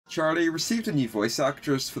Charlie received a new voice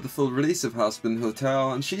actress for the full release of Hazbin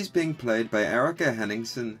Hotel, and she's being played by Erika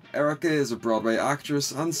Henningsen. Erika is a Broadway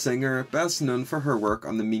actress and singer, best known for her work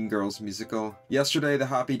on the Mean Girls musical. Yesterday, the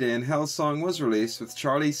Happy Day in Hell song was released with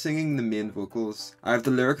Charlie singing the main vocals. I have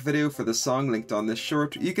the lyric video for the song linked on this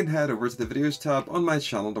short. You can head over to the videos tab on my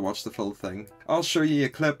channel to watch the full thing. I'll show you a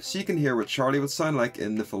clip so you can hear what Charlie would sound like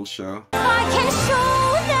in the full show. I can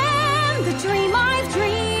show them the dream